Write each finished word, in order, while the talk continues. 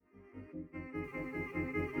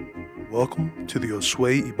welcome to the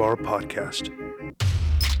Josue Ibarra podcast.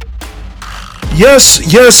 Yes,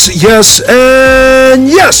 and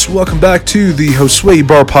yes! Welcome back to the Josue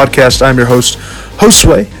Ibarra podcast. I'm your host,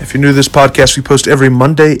 Josue. If you're new to this podcast, we post every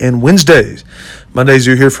Monday and Wednesdays. Mondays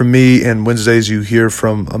you hear from me, and Wednesdays you hear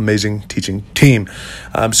from amazing teaching team.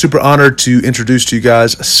 I'm super honored to introduce to you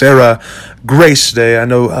guys Sarah Grace today. I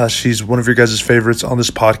know she's one of your guys' favorites on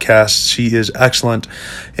this podcast. She is excellent,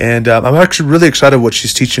 and I'm actually really excited what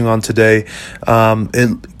she's teaching on today.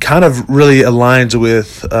 It kind of really aligns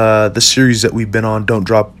with the series that we've been on, Don't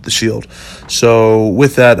Drop the Shield. So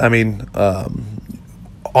with that,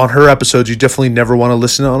 on her episodes, you definitely never want to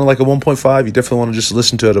listen on like a 1.5. You definitely want to just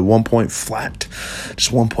listen to it at 1 point flat,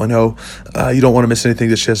 just 1.0. You don't want to miss anything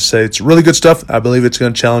that she has to say. It's really good stuff. I believe it's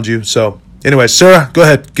going to challenge you. So anyway, Sarah, go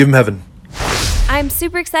ahead. Give him heaven. I'm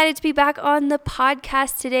super excited to be back on the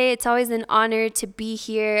podcast today. It's always an honor to be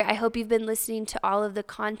here. I hope you've been listening to all of the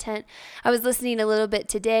content. I was listening a little bit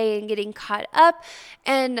today and getting caught up,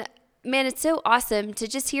 and man, it's so awesome to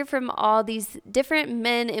just hear from all these different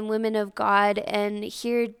men and women of God and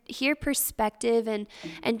hear perspective and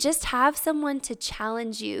just have someone to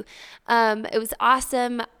challenge you. It was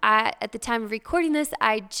awesome. At the time of recording this,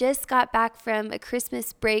 I just got back from a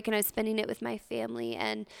Christmas break and I was spending it with my family.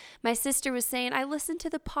 And my sister was saying, I listened to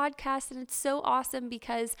the podcast and it's so awesome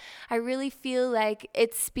because I really feel like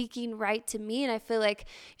it's speaking right to me. And I feel like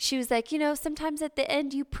she was like, sometimes at the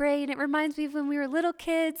end you pray and it reminds me of when we were little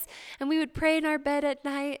kids and we would pray in our bed at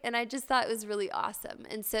night, and I just thought it was really awesome.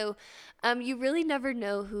 And so you really never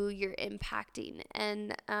know who you're impacting,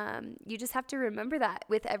 and you just have to remember that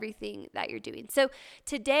with everything that you're doing. So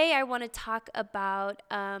today I want to talk about,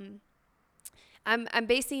 I'm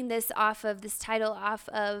basing this title off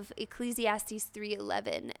of Ecclesiastes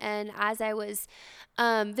 3:11, and as I was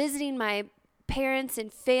visiting my parents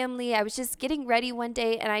and family, I was just getting ready one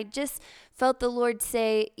day and I just felt the Lord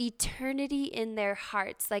say eternity in their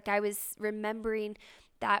hearts. Like I was remembering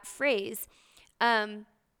that phrase. And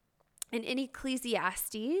in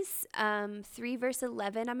Ecclesiastes 3 verse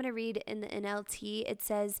 11, I'm going to read in the NLT. It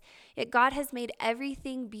says, "Yet God has made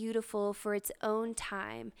everything beautiful for its own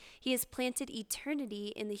time. He has planted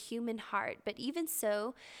eternity in the human heart. But even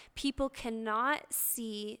so, people cannot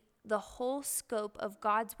see the whole scope of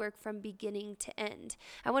God's work from beginning to end."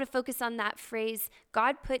 I want to focus on that phrase.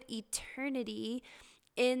 God put eternity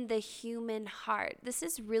in the human heart. This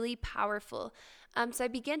is really powerful. So I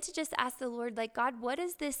began to just ask the Lord, like, God, what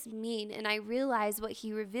does this mean? And I realized what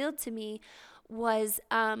he revealed to me was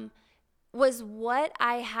what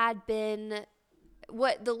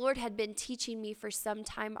the Lord had been teaching me for some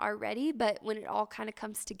time already, but when it all kind of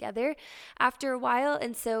comes together after a while.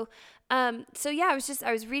 And so I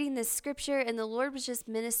was reading this scripture and the Lord was just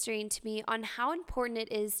ministering to me on how important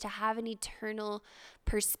it is to have an eternal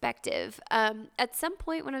perspective. At some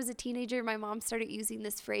point when I was a teenager, my mom started using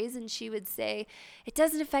this phrase and she would say, it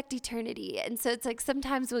doesn't affect eternity. And so it's like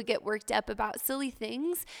sometimes we'll get worked up about silly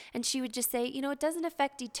things and she would just say, it doesn't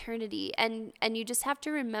affect eternity. And you just have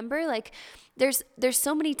to remember, like, there's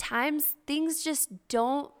so many times things just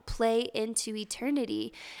don't play into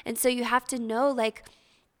eternity. And so you have to know, like,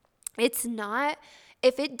 it's not,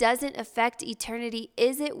 if it doesn't affect eternity,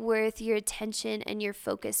 is it worth your attention and your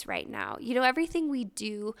focus right now? Everything we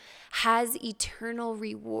do has eternal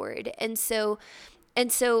reward. And so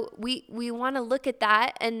we want to look at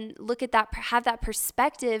that and have that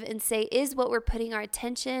perspective and say, is what we're putting our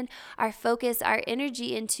attention, our focus, our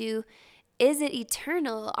energy into, is it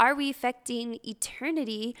eternal? Are we affecting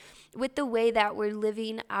eternity with the way that we're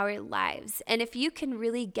living our lives? And if you can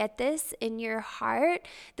really get this in your heart,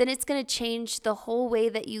 then it's going to change the whole way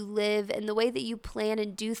that you live and the way that you plan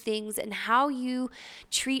and do things and how you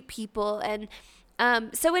treat people. And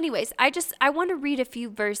so anyways, I want to read a few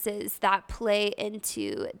verses that play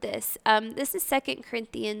into this. This is 2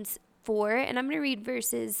 Corinthians 4, and I'm going to read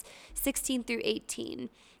verses 16 through 18.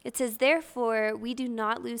 It says, "Therefore, we do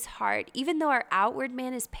not lose heart, even though our outward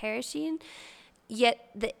man is perishing, yet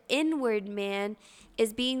the inward man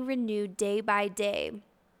is being renewed day by day.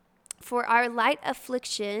 For our light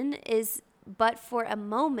affliction is but for a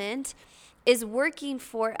moment, is working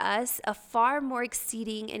for us a far more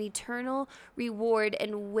exceeding and eternal reward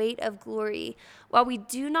and weight of glory, while we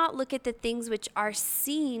do not look at the things which are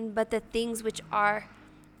seen, but the things which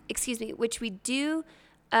we do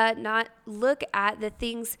not look at the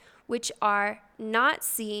things which are not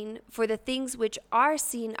seen, for the things which are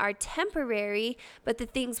seen are temporary, but the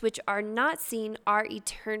things which are not seen are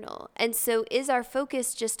eternal. And so is our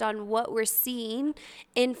focus just on what we're seeing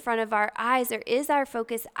in front of our eyes, or is our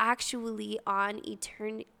focus actually on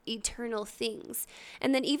eternal things?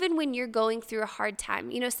 And then even when you're going through a hard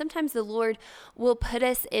time, sometimes the Lord will put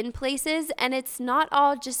us in places and it's not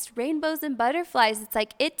all just rainbows and butterflies. It's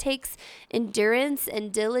like it takes endurance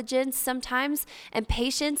and diligence sometimes and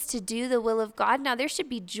patience to do the will of God. Now there should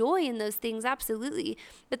be joy in those things, absolutely.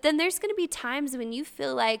 But then there's going to be times when you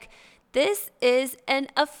feel like this is an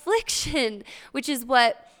affliction, which is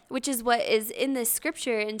what is in this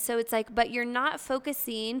scripture. And so it's like, but you're not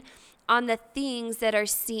focusing on the things that are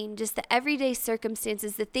seen, just the everyday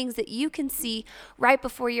circumstances, the things that you can see right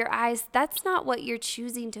before your eyes. That's not what you're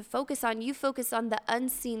choosing to focus on. You focus on the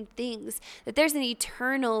unseen things, that there's an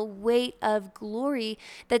eternal weight of glory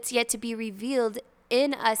that's yet to be revealed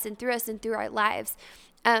in us and through our lives.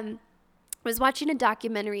 I was watching a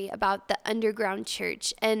documentary about the underground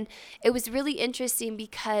church, and it was really interesting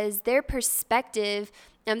because their perspective,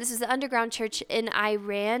 this was the underground church in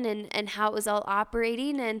Iran and how it was all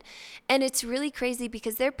operating, and it's really crazy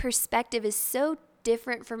because their perspective is so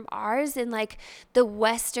different from ours. In like the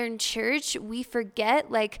Western church, we forget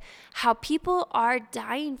like how people are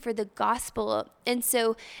dying for the gospel.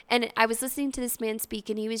 And I was listening to this man speak,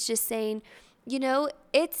 and he was just saying,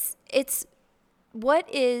 it's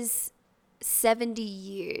what is 70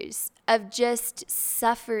 years of just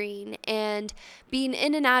suffering and being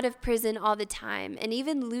in and out of prison all the time and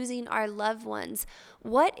even losing our loved ones.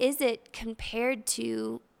 What is it compared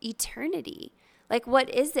to eternity? Like, what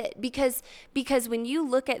is it? Because when you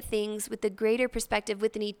look at things with a greater perspective,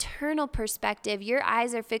 with an eternal perspective, your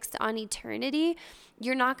eyes are fixed on eternity.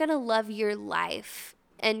 You're not going to love your life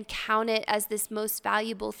and count it as this most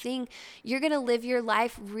valuable thing. You're going to live your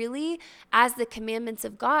life really as the commandments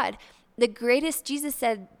of God. Jesus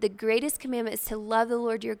said, the greatest commandment is to love the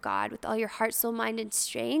Lord your God with all your heart, soul, mind, and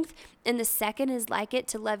strength. And the second is like it,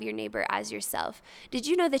 to love your neighbor as yourself. Did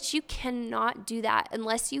you know that you cannot do that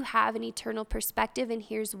unless you have an eternal perspective? And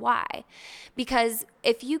here's why. Because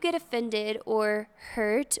if you get offended or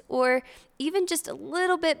hurt or even just a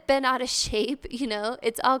little bit bent out of shape,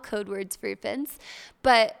 it's all code words for offense.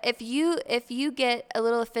 But if you get a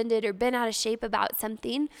little offended or bent out of shape about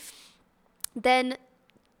something, then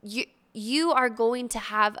you are going to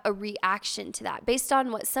have a reaction to that based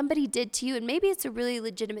on what somebody did to you. And maybe it's a really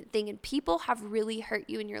legitimate thing and people have really hurt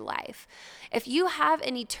you in your life. If you have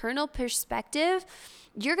an eternal perspective,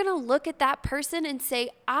 you're going to look at that person and say,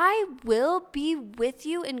 I will be with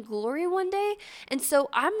you in glory one day. And so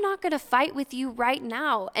I'm not going to fight with you right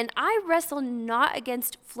now. And I wrestle not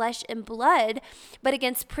against flesh and blood, but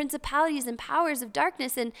against principalities and powers of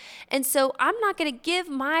darkness. And so I'm not going to give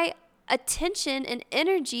my attention and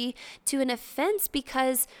energy to an offense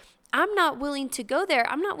because I'm not willing to go there.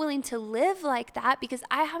 I'm not willing to live like that because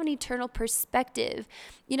I have an eternal perspective.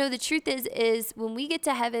 The truth is when we get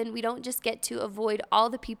to heaven, we don't just get to avoid all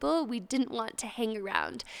the people we didn't want to hang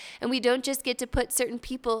around. And we don't just get to put certain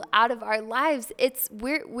people out of our lives.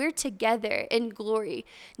 We're together in glory.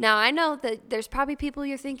 Now, I know that there's probably people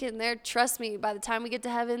you're thinking trust me, by the time we get to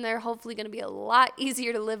heaven, they're hopefully going to be a lot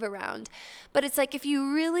easier to live around. But it's like if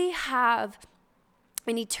you really have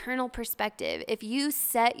an eternal perspective, if you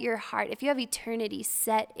set your heart, if you have eternity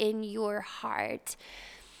set in your heart,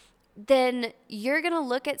 then you're going to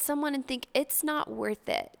look at someone and think it's not worth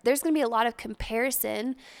it. There's going to be a lot of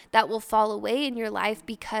comparison that will fall away in your life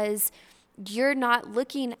because you're not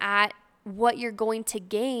looking at what you're going to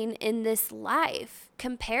gain in this life.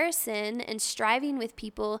 Comparison and striving with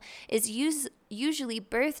people is usually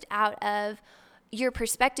birthed out of your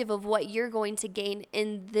perspective of what you're going to gain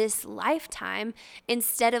in this lifetime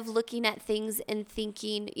instead of looking at things and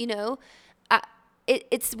thinking,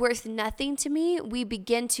 it's worth nothing to me. We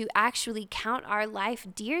begin to actually count our life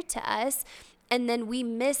dear to us, and then we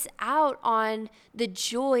miss out on the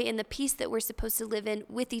joy and the peace that we're supposed to live in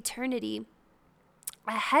with eternity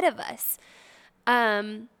ahead of us.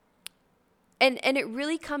 And it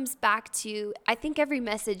really comes back to, I think every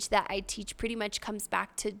message that I teach pretty much comes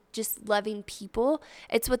back to just loving people.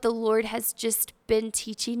 It's what the Lord has just been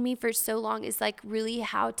teaching me for so long, is like really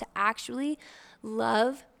how to actually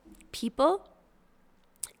love people.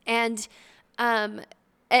 And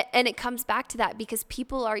it comes back to that because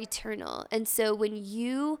people are eternal. And so when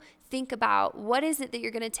you think about what is it that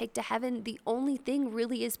you're going to take to heaven, the only thing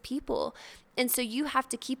really is people. And so you have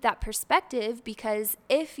to keep that perspective, because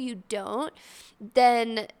if you don't,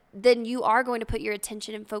 then you are going to put your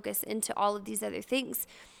attention and focus into all of these other things.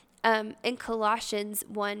 In Colossians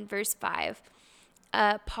 1 verse 5,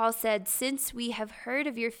 Paul said, "Since we have heard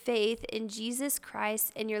of your faith in Jesus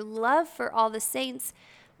Christ and your love for all the saints,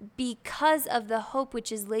 because of the hope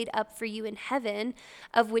which is laid up for you in heaven,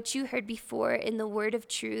 of which you heard before in the word of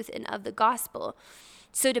truth and of the gospel."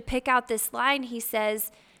 So to pick out this line, he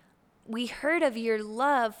says, we heard of your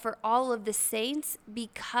love for all of the saints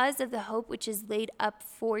because of the hope which is laid up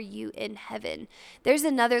for you in heaven. There's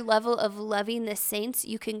another level of loving the saints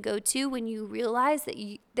you can go to when you realize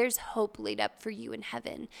that there's hope laid up for you in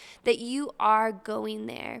heaven, that you are going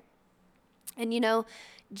there. And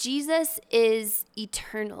Jesus is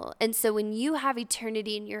eternal. And so when you have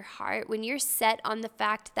eternity in your heart, when you're set on the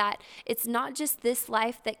fact that it's not just this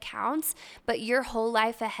life that counts, but your whole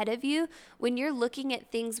life ahead of you, when you're looking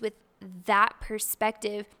at things with that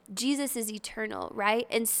perspective, Jesus is eternal, right?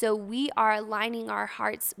 And so we are aligning our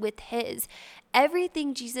hearts with his.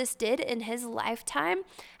 Everything Jesus did in his lifetime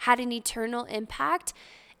had an eternal impact,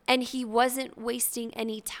 and he wasn't wasting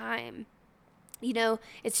any time.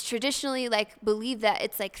 It's traditionally believed that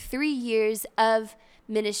it's 3 years of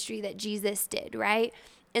ministry that Jesus did, right?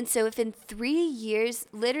 And so if in 3 years,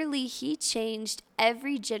 literally he changed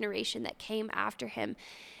every generation that came after him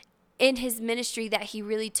in his ministry that he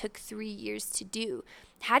really took 3 years to do.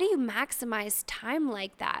 How do you maximize time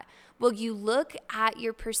like that? Well, you look at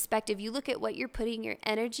your perspective. You look at what you're putting your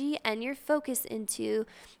energy and your focus into.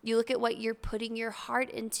 You look at what you're putting your heart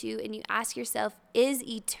into, and you ask yourself, is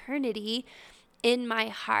eternity in my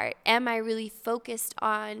heart? Am I really focused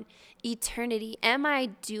on eternity? Am I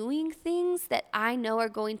doing things that I know are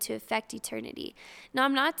going to affect eternity? Now,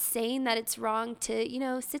 I'm not saying that it's wrong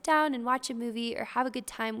to, sit down and watch a movie or have a good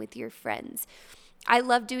time with your friends. I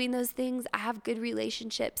love doing those things. I have good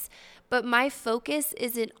relationships, but my focus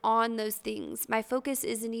isn't on those things. My focus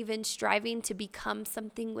isn't even striving to become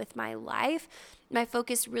something with my life. My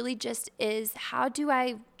focus really just is, how do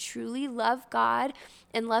I truly love God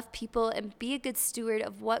and love people and be a good steward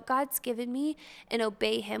of what God's given me and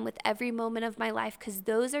obey him with every moment of my life, because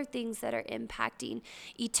those are things that are impacting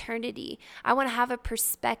eternity. I want to have a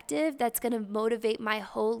perspective that's going to motivate my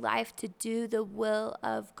whole life to do the will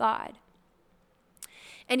of God.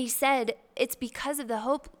 And he said, it's because of the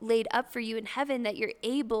hope laid up for you in heaven that you're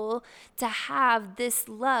able to have this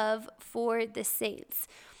love for the saints.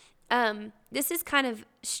 This is kind of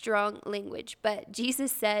strong language, but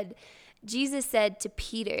Jesus said to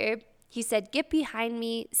Peter, he said, "Get behind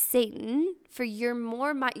me, Satan, for you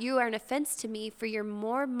are an offense to me, for you're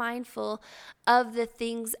more mindful of the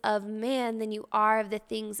things of man than you are of the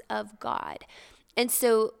things of God." And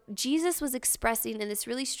so Jesus was expressing in this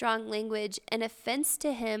really strong language, an offense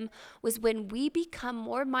to him was when we become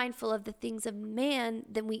more mindful of the things of man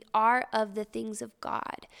than we are of the things of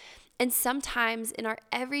God. And sometimes in our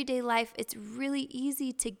everyday life, it's really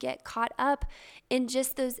easy to get caught up in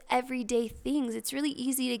just those everyday things. It's really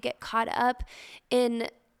easy to get caught up in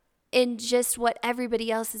just what everybody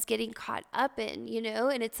else is getting caught up in,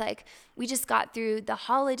 and it's we just got through the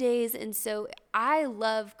holidays. And so I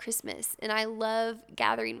love Christmas and I love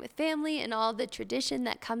gathering with family and all the tradition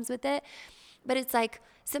that comes with it. But it's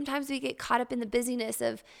sometimes we get caught up in the busyness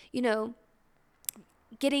of,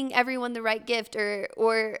 getting everyone the right gift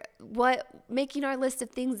or making our list of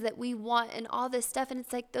things that we want and all this stuff. And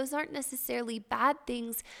it's those aren't necessarily bad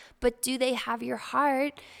things, but do they have your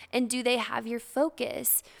heart and do they have your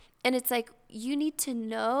focus? And it's you need to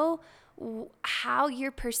know how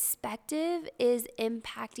your perspective is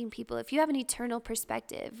impacting people. If you have an eternal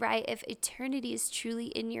perspective, right? If eternity is truly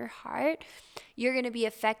in your heart, you're going to be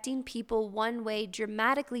affecting people one way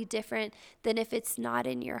dramatically different than if it's not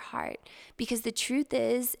in your heart. Because the truth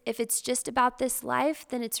is, if it's just about this life,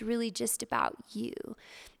 then it's really just about you.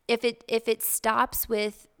 If it stops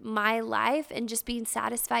with my life and just being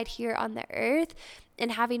satisfied here on the earth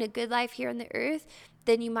and having a good life here on the earth,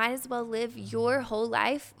 then you might as well live your whole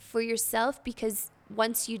life for yourself, because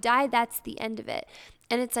once you die, that's the end of it.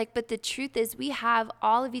 And it's but the truth is, we have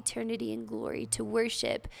all of eternity and glory to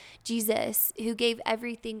worship Jesus, who gave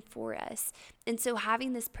everything for us. And so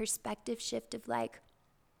having this perspective shift of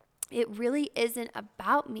it really isn't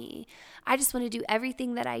about me. I just want to do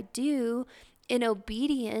everything that I do in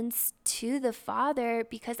obedience to the Father,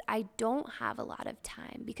 because I don't have a lot of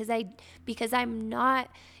time, because I'm not,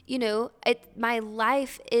 my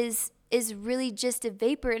life is really just a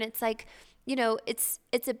vapor. And it's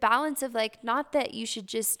it's a balance of not that you should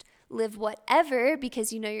just live whatever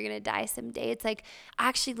because you're going to die someday. It's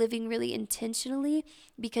actually living really intentionally,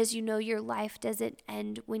 because your life doesn't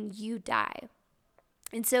end when you die.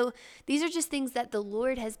 And so these are just things that the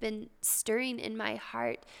Lord has been stirring in my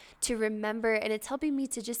heart to remember, and it's helping me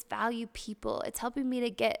to just value people. It's helping me to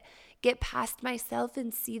get get past myself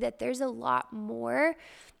and see that there's a lot more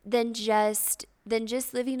than just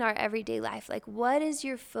living our everyday life. Like, what is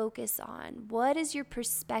your focus on? What is your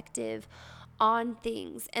perspective on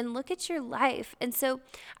things? And look at your life. And so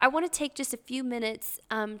I want to take just a few minutes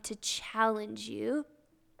to challenge you,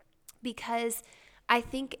 because I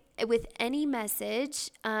think with any message,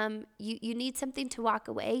 you need something to walk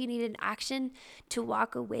away. You need an action to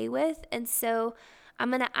walk away with. And so I'm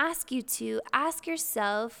going to ask you to ask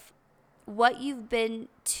yourself what you've been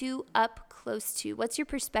too up close to. What's your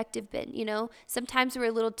perspective been? You know, sometimes we're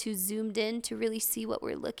a little too zoomed in to really see what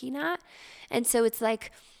we're looking at. And so it's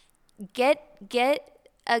like, take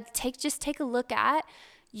a look at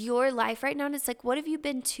your life right now, and it's like, what have you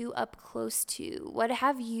been too up close to? What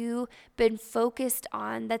have you been focused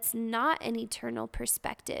on that's not an eternal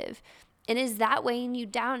perspective? And is that weighing you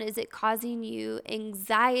down? Is it causing you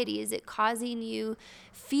anxiety? Is it causing you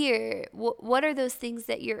fear? What are those things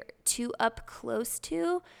that you're too up close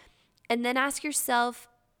to? And then ask yourself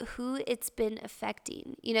who it's been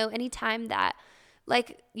affecting. You know, anytime that,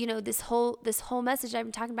 like, you know, this whole message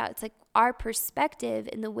I'm talking about, it's like our perspective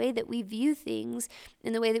and the way that we view things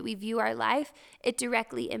and the way that we view our life, it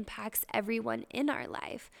directly impacts everyone in our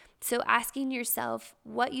life. So asking yourself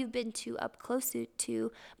what you've been too up close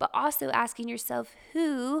to, but also asking yourself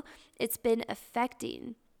who it's been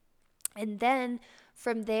affecting. And then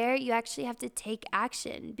from there, you actually have to take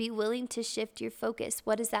action. Be willing to shift your focus.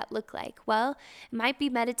 What does that look like? Well, it might be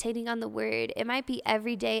meditating on the word. It might be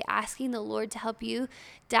every day asking the Lord to help you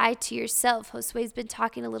die to yourself. Josue's been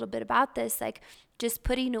talking a little bit about this, like just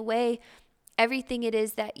putting away everything it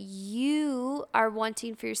is that you are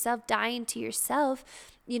wanting for yourself, dying to yourself,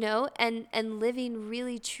 you know, and living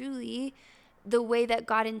really, truly the way that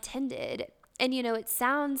God intended. And, you know, it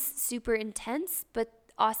sounds super intense, but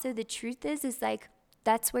also the truth is like,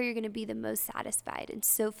 that's where you're going to be the most satisfied and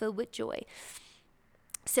so filled with joy.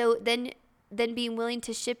 So then being willing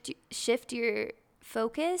to shift your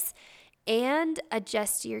focus and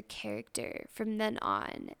adjust your character from then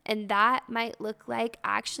on. And that might look like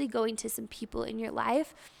actually going to some people in your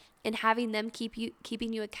life and having them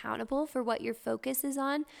keeping you accountable for what your focus is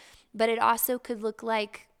on. But it also could look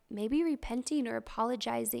like maybe repenting or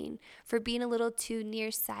apologizing for being a little too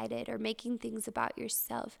nearsighted or making things about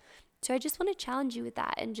yourself. So I just want to challenge you with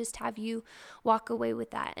that and just have you walk away with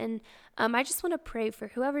that. And I just want to pray for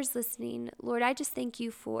whoever's listening. Lord, I just thank you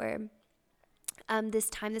for this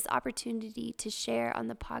time, this opportunity to share on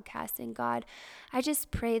the podcast. And God, I just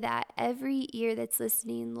pray that every ear that's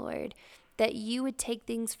listening, Lord, that you would take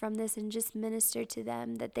things from this and just minister to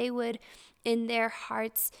them, that they would, in their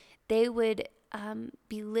hearts, they would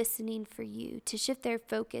be listening for you, to shift their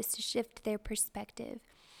focus, to shift their perspective.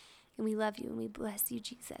 And we love you and we bless you,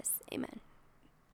 Jesus. Amen.